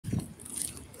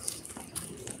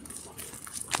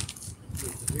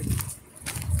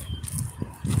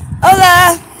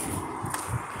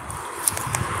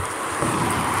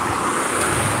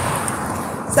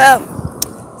up?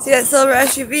 See that silver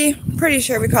SUV? Pretty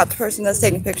sure we caught the person that's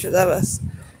taking pictures of us.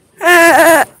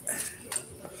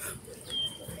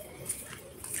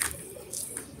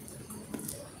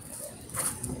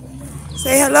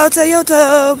 Say hello to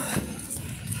YouTube.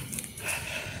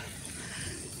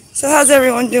 So how's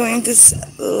everyone doing this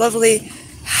lovely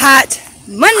hot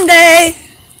Monday?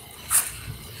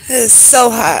 It is so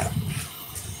hot.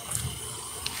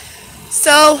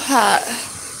 So hot.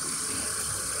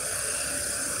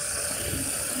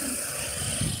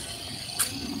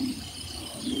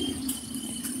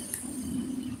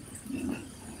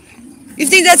 You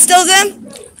think that's still them?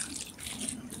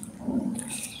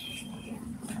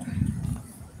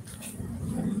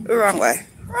 Wrong way.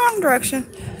 Wrong direction.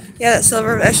 Yeah, that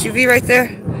silver SUV right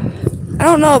there. I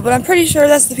don't know, but I'm pretty sure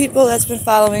that's the people that's been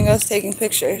following us taking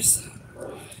pictures.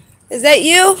 Is that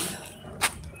you?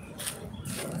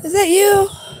 Is that you?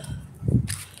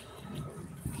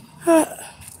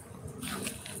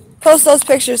 Post those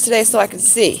pictures today so I can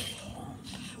see.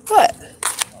 What?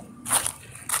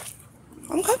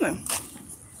 I'm coming.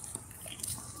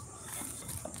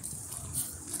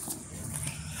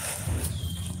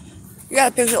 You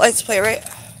got a picture lights play, right?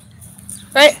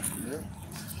 Right? Yeah.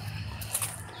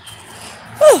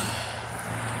 Whew.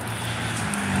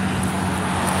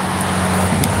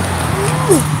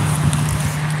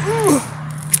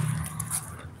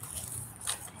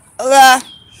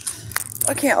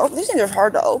 I can't open. These things are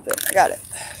hard to open. I got it.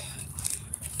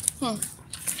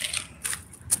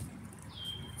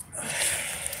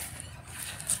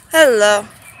 Hello.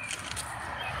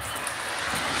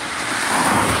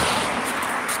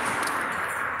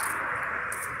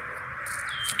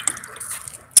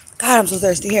 God, I'm so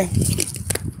thirsty here.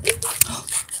 Oh,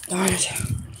 darn it.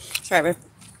 Sorry, babe.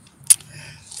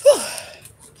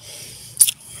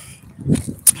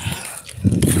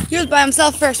 He was by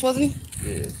himself first, wasn't he?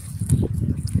 Yeah.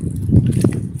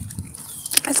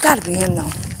 That's gotta be him,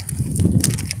 though.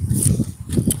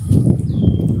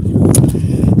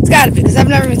 It's gotta be, because I've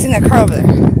never even seen that car over there.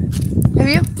 Have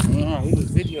you? No, he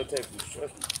was videotaping.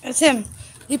 It's him.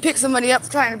 He picked somebody up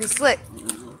trying to be slick.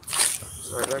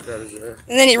 Sorry, that got his ass.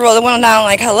 And then he rolled the window down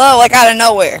like, hello, like out of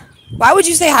nowhere. Why would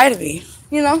you say hi to me?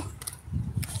 You know?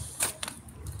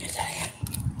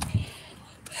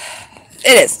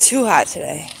 It is too hot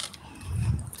today.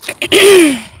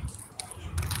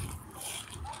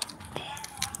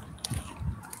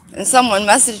 And someone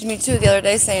messaged me too the other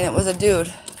day saying it was a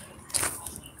dude.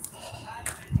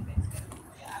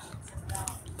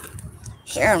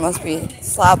 Sharon must be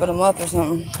slopping him up or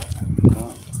something.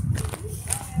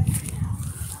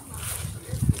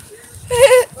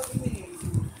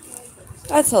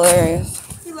 That's hilarious.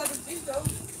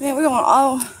 Man, we're going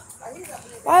all.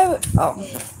 Why would. Oh.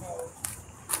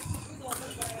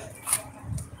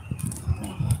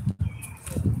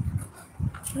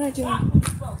 What did I do?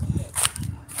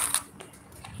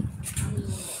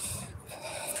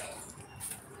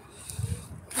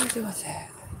 What did I do with that?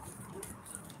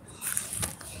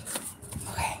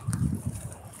 Okay.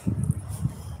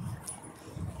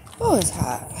 Oh, it's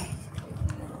hot.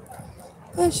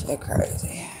 That shit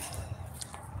crazy.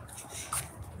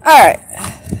 Alright.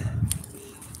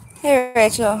 Hey,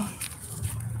 Rachel.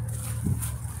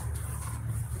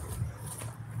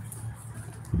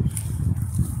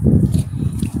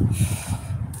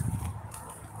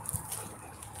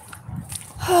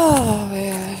 Oh,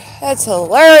 man. That's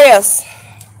hilarious.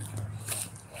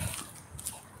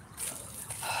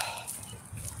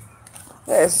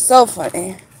 That is so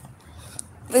funny.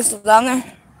 Lisa down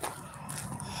there?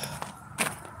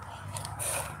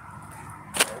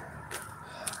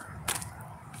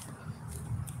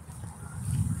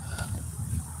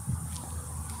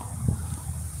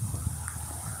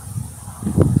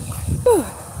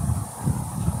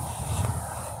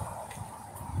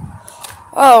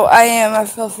 Oh, I am. I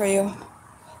feel for you.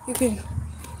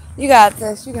 You got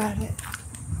this. You got it.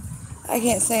 I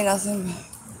can't say nothing.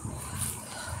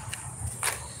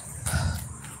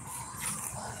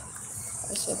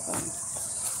 That shit fun.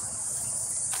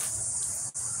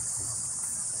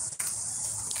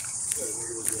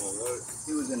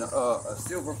 He was in a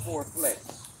silver Ford Flex,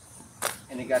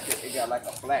 and it got like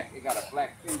a black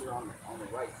finger on the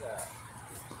right side.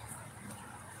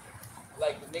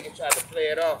 Like the nigga tried to play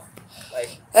it off.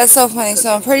 Like That's so funny.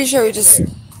 So I'm pretty sure we just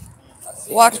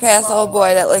walked past the old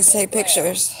boy that likes to take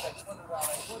pictures.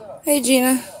 Hey,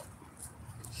 Gina.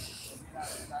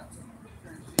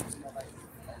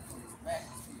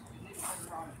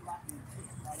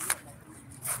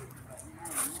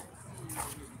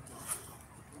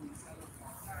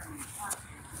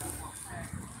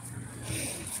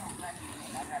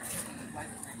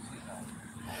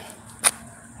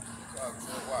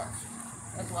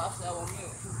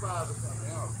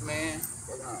 Man,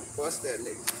 bust that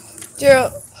nigga.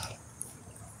 Gerald.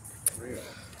 Real.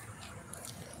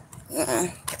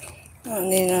 I don't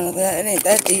need none of that. It ain't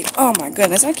that deep. Oh my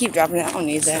goodness, I keep dropping it. I don't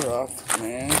need that. Chill off,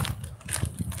 man.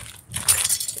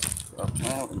 Stop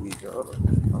playing with me, girl.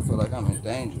 I feel like I'm in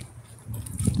danger.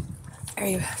 Here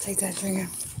you take that finger.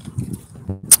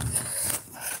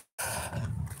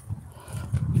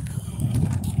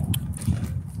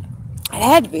 It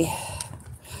had to be.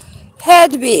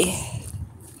 Had to be.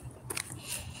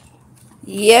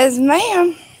 Yes,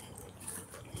 ma'am.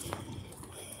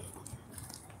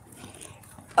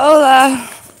 Hola.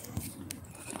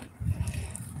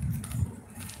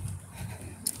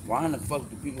 Why in the fuck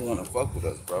do people want to fuck with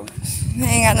us, bro? They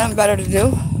ain't got nothing better to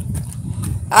do.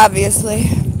 Obviously.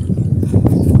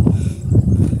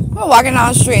 We're walking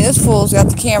down the street and this fool's got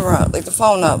the camera up, like the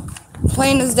phone up.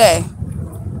 Plain as day.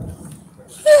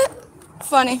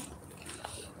 Funny.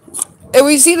 And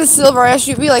we see the silver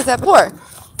SUV like that before.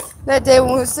 That day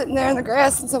when we were sitting there in the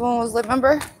grass and someone was like,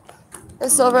 remember? The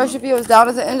silver SUV was down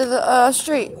at the end of the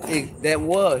street. That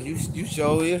was. You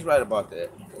sure is right about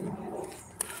that.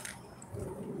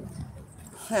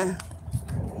 Yeah.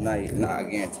 Nah, I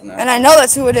guarantee not. And I know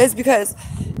that's who it is because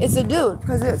it's a dude.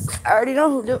 Because I already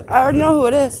know who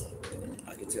it is.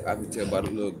 I can tell by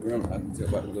the little grim. I can tell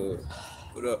by the little.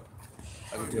 What up?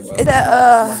 I can tell by Is the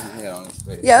head on his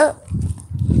face. Yeah.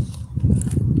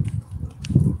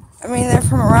 I mean, they're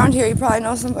from around here. You probably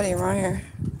know somebody around here.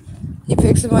 You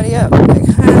pick somebody up. Like,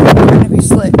 trying to be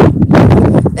slick.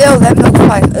 Ew, that milk's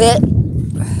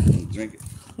probably. Drink it.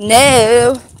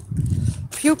 No.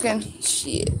 Puking.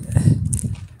 Shit.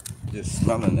 Just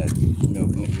smelling that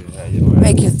milk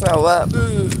Make you throw up.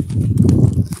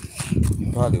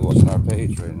 You're probably watching our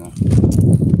page right now.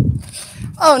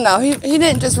 Oh no, he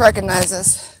didn't just recognize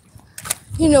us.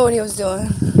 He knew what he was doing.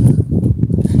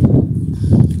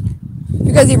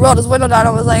 Because he rolled his window down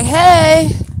and was like,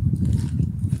 hey.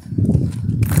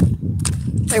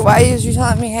 Like, why is you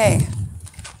telling me hey?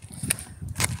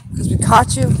 Because we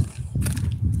caught you?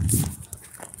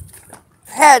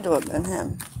 Had to have been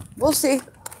him. We'll see.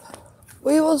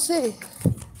 We will see.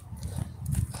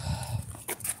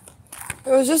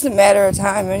 It was just a matter of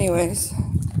time anyways.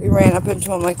 We ran up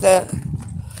into him like that.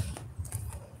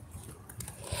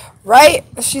 Right?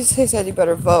 He said you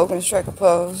better vogue and strike a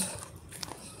pose.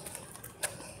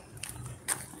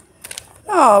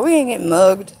 No, we ain't getting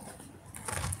mugged.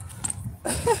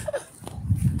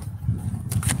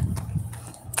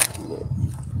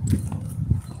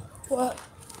 What?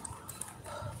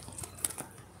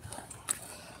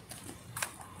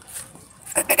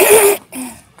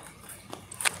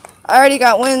 I already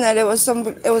got wind that it was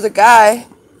a guy,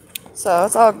 so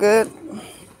it's all good.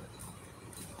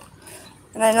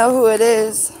 And I know who it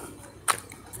is.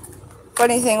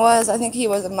 Funny thing was, I think he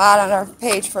was a mod on our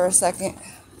page for a second.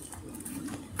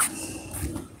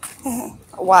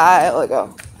 A while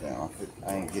ago. Yeah,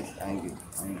 I ain't get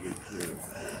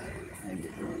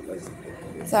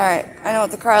It's alright. I know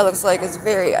what the car looks like. It's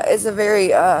a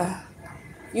very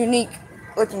unique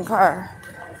looking car.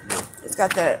 It's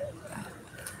got that.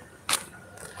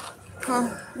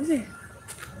 Huh? Let me see.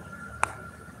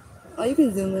 Oh, you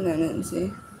can zoom in on it and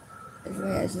see. If we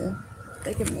had to.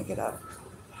 They can make it up.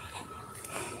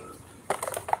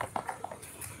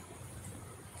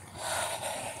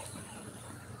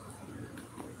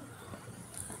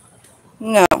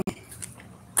 No.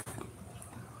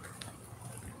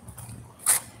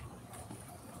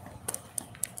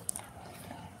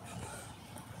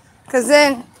 Because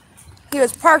then he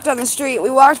was parked on the street.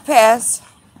 We walked past.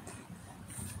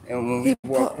 And when we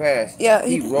walked past,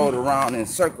 he rolled around in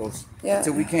circles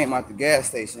until we came out the gas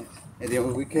station. And then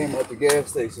when we came out the gas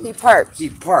station, he parked.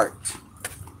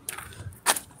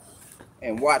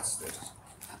 And watched us.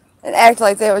 And acted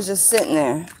like they was just sitting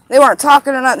there. They weren't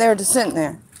talking or nothing. They were just sitting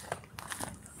there.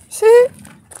 See?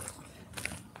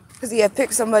 Because he had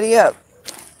picked somebody up.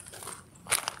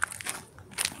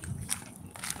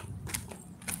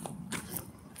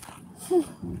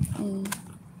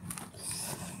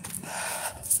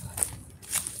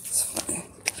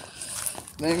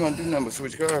 They ain't gonna do nothing but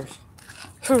switch cars.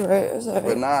 Right, it's all right.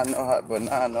 But now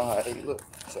I know how they look.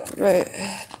 So. Right.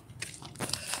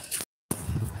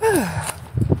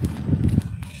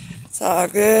 It's all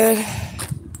good.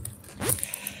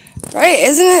 Right,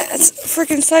 isn't it? It's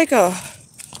freaking psycho.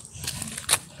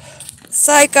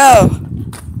 Psycho.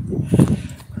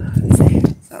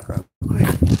 It's not real quick.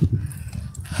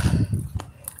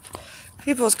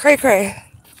 People's cray-cray.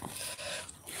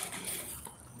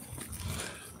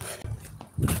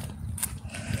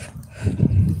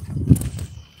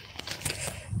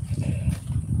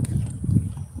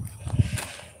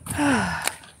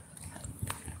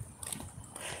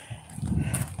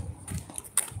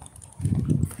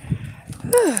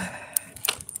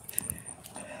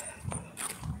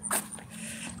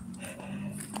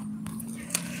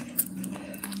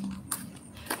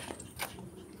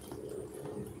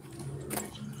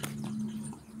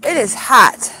 It is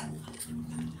hot.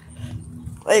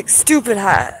 Like stupid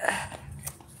hot.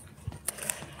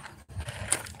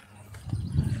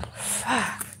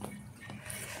 Fuck.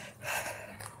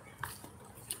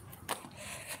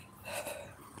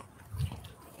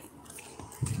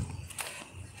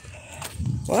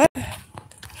 What?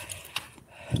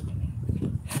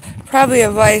 Probably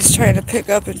a vice trying to pick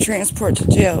up and transport to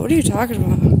jail. What are you talking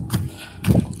about?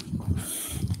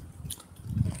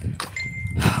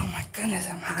 Oh my goodness,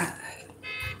 I'm hot.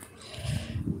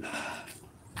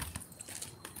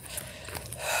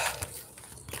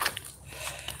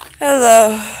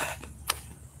 Hello.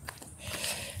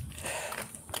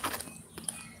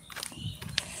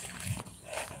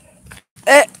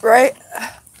 Right?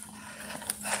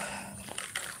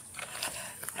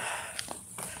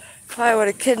 Probably would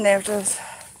have kidnapped us.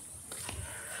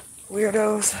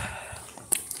 Weirdos.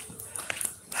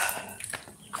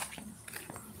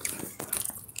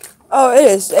 Oh, it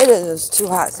is too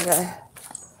hot today.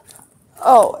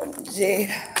 Oh, gee.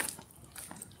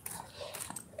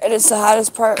 It is the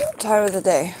hottest time of the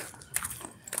day.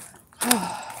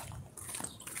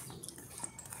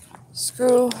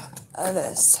 Screw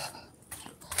this.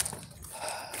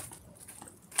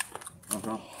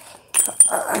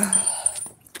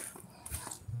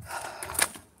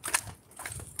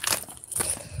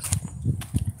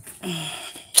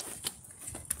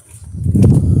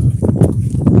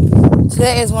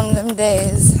 Today is one of them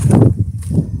days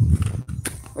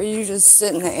where you just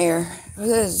sit in the air. It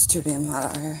is too damn hot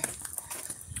out here.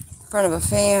 In front of a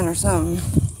fan or something.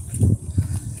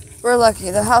 We're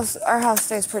lucky. Our house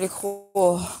stays pretty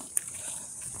cool.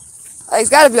 Like, it's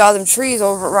got to be all them trees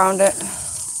over around it.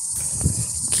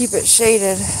 Keep it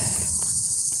shaded.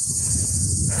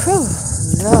 Whew,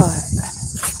 Lord.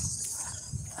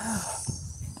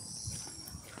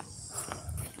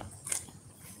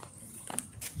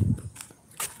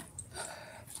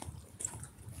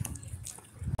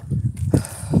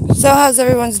 So how's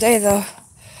everyone's day though?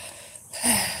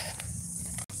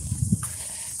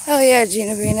 Hell yeah,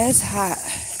 Gina Bean, it's hot.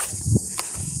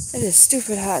 It is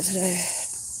stupid hot today.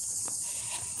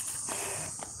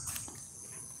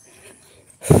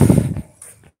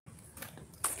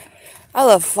 I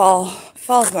love fall.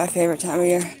 Fall is my favorite time of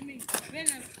year.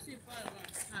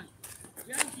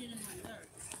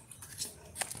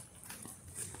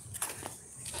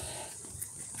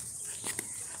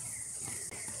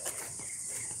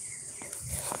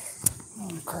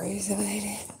 Oh, crazy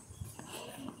lady.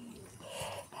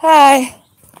 Hi.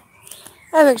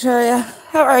 Hi, Victoria.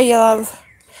 How are you, love?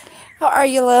 How are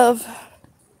you, love?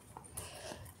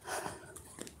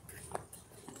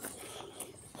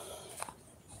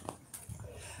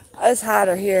 It's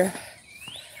hotter here.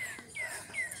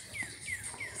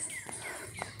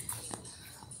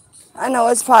 I know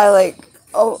it's probably like,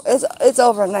 oh, it's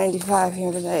over 95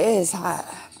 here today. It is hot.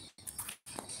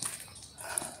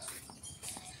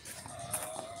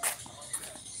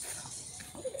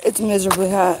 It's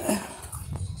miserably hot.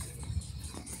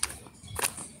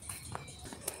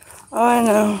 Oh, I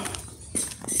know.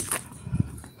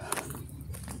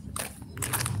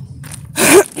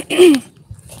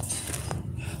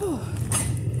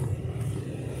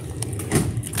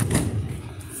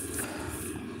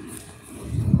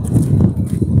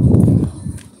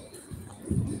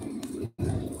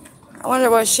 I wonder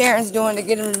what Sharon's doing to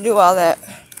get him to do all that.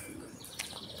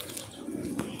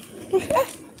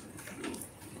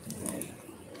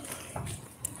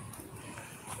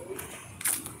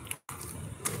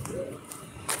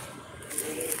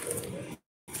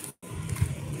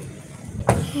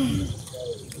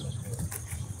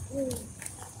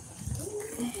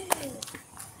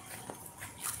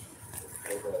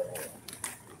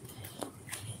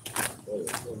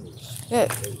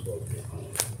 Good.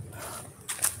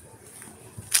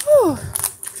 Whew.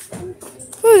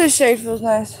 Ooh, this shade feels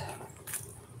nice.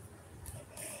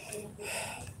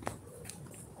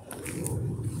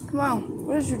 Come on,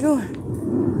 what is you doing?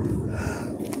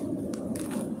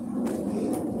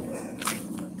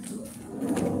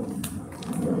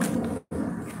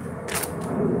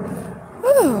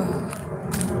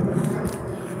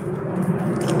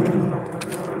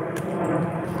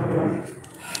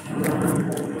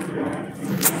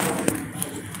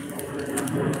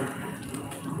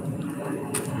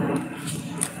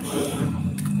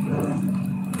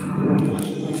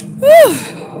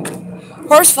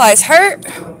 Horseflies hurt.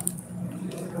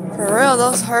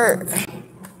 those hurt.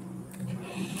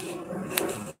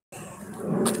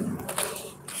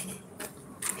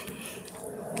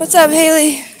 What's up,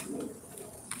 Haley?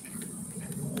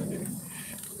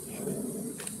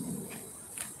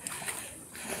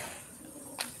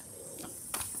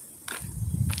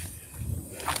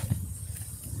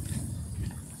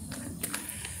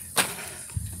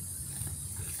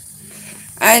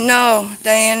 I know,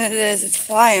 Diane, it is. It's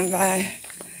flying by.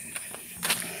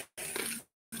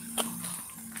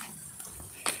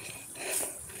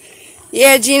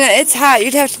 Yeah, Gina, it's hot.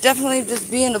 You'd have to definitely just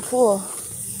be in the pool.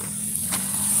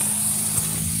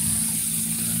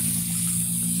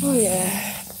 Oh,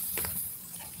 yeah.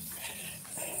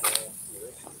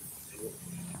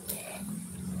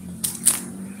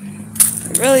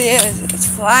 It really is. It's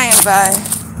flying by.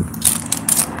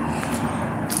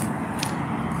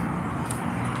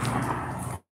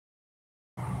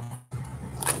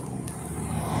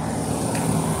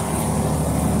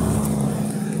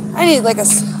 I need like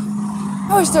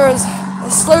I wish there was a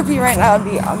Slurpee right now. It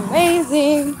would be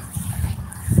amazing.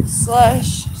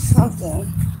 Slush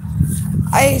something.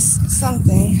 Ice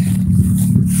something.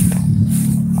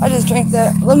 I just drank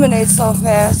that lemonade so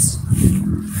fast.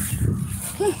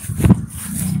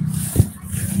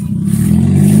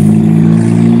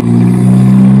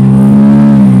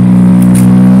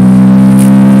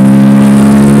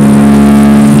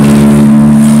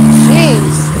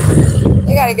 Jeez.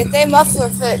 They gotta get their muffler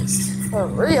fixed. For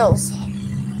reals.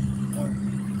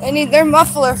 They need their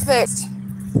muffler fixed.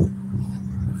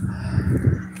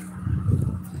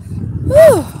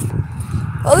 Whew.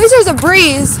 Well, at least there's a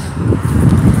breeze.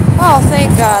 Oh,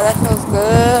 thank God. That feels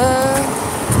good.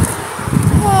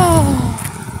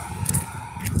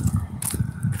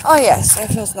 Oh yes,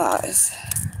 that feels nice.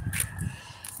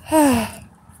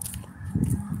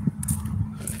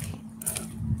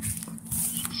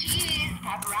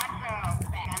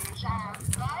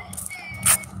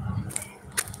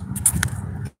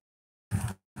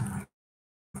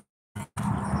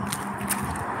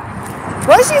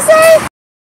 What'd she say?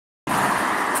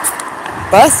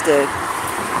 Busted.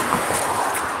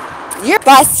 You're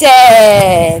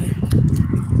busted.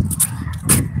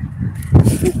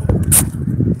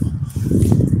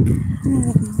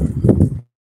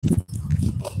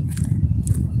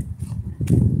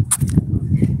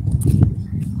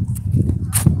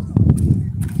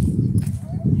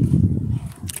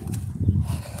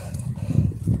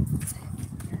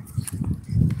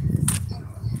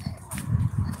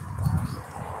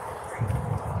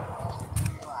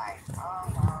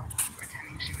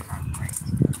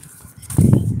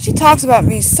 She talks about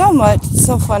me so much. It's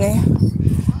so funny.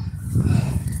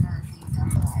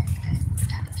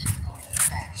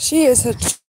 She is a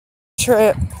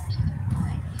trip.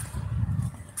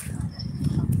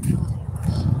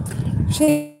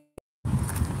 She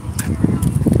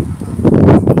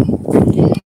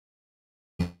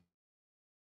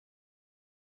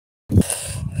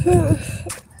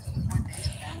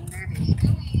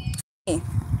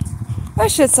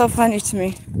that shit's so funny to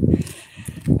me.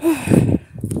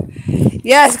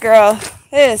 Yes, girl.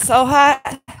 It is so hot.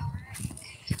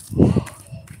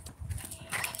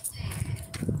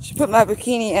 She put my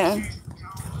bikini in.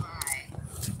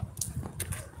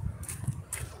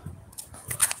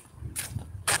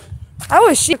 I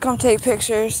wish she'd come take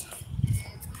pictures.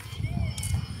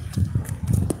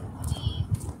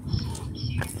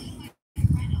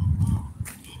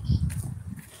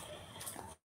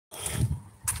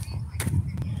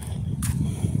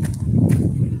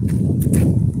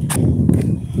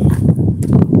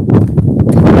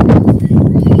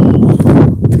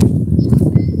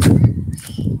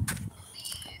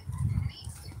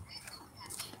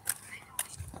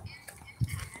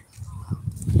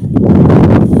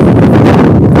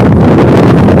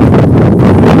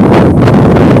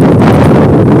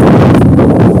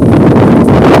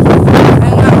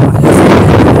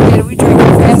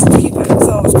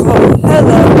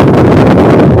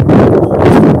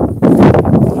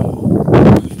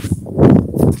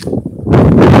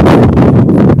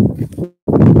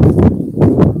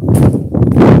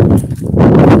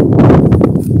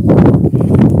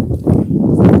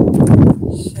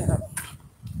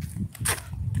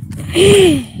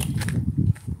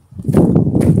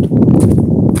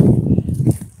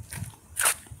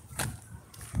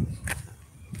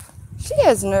 She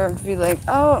has nerve to be like,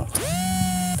 oh,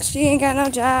 she ain't got no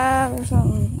job or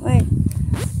something. Like,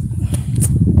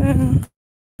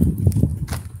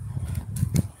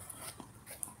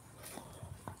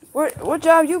 what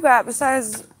job you got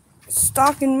besides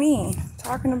stalking me,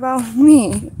 talking about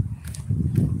me?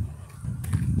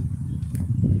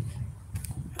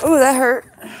 Oh, that hurt.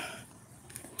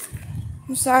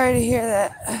 I'm sorry to hear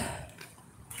that.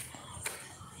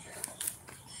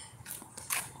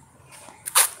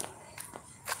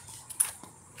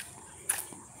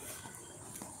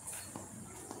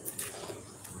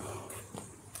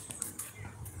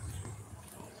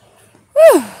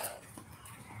 Whew.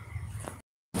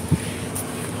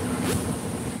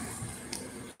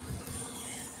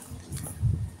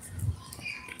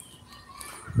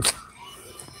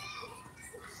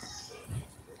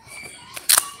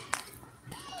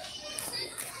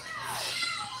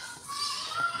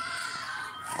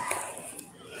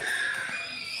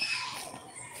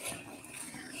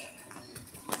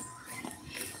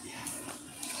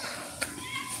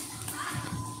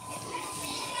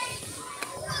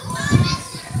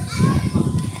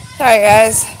 Sorry,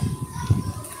 guys.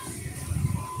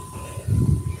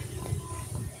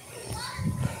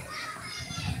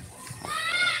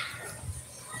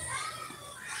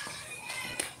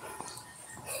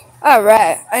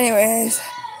 Alright, anyways.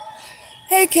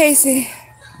 Hey, Casey.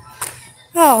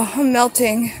 Oh, I'm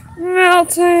melting.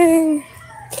 Melting.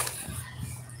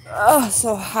 Oh,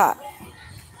 so hot.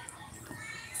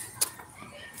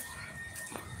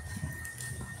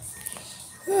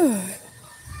 Whew.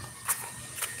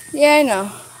 Yeah, I know.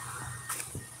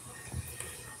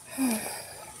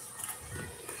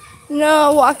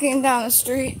 No, walking down the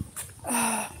street.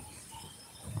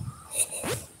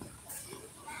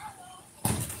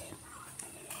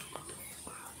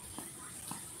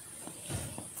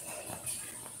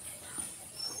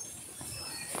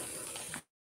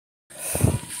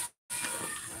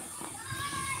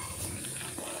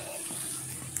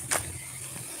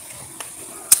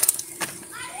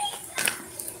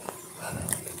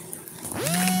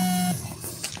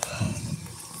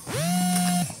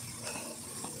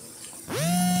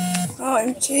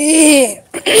 OMG.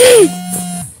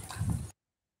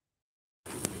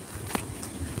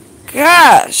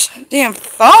 Gosh, damn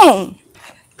phone.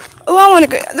 Oh, I want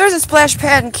to go. There's a splash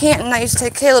pad in Canton I used to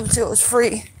take Caleb to. It was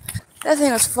free. That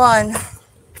thing was fun.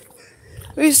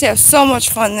 We used to have so much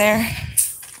fun there.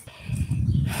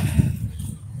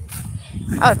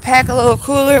 I would pack a little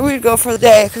cooler. We'd go for the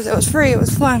day because it was free. It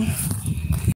was fun.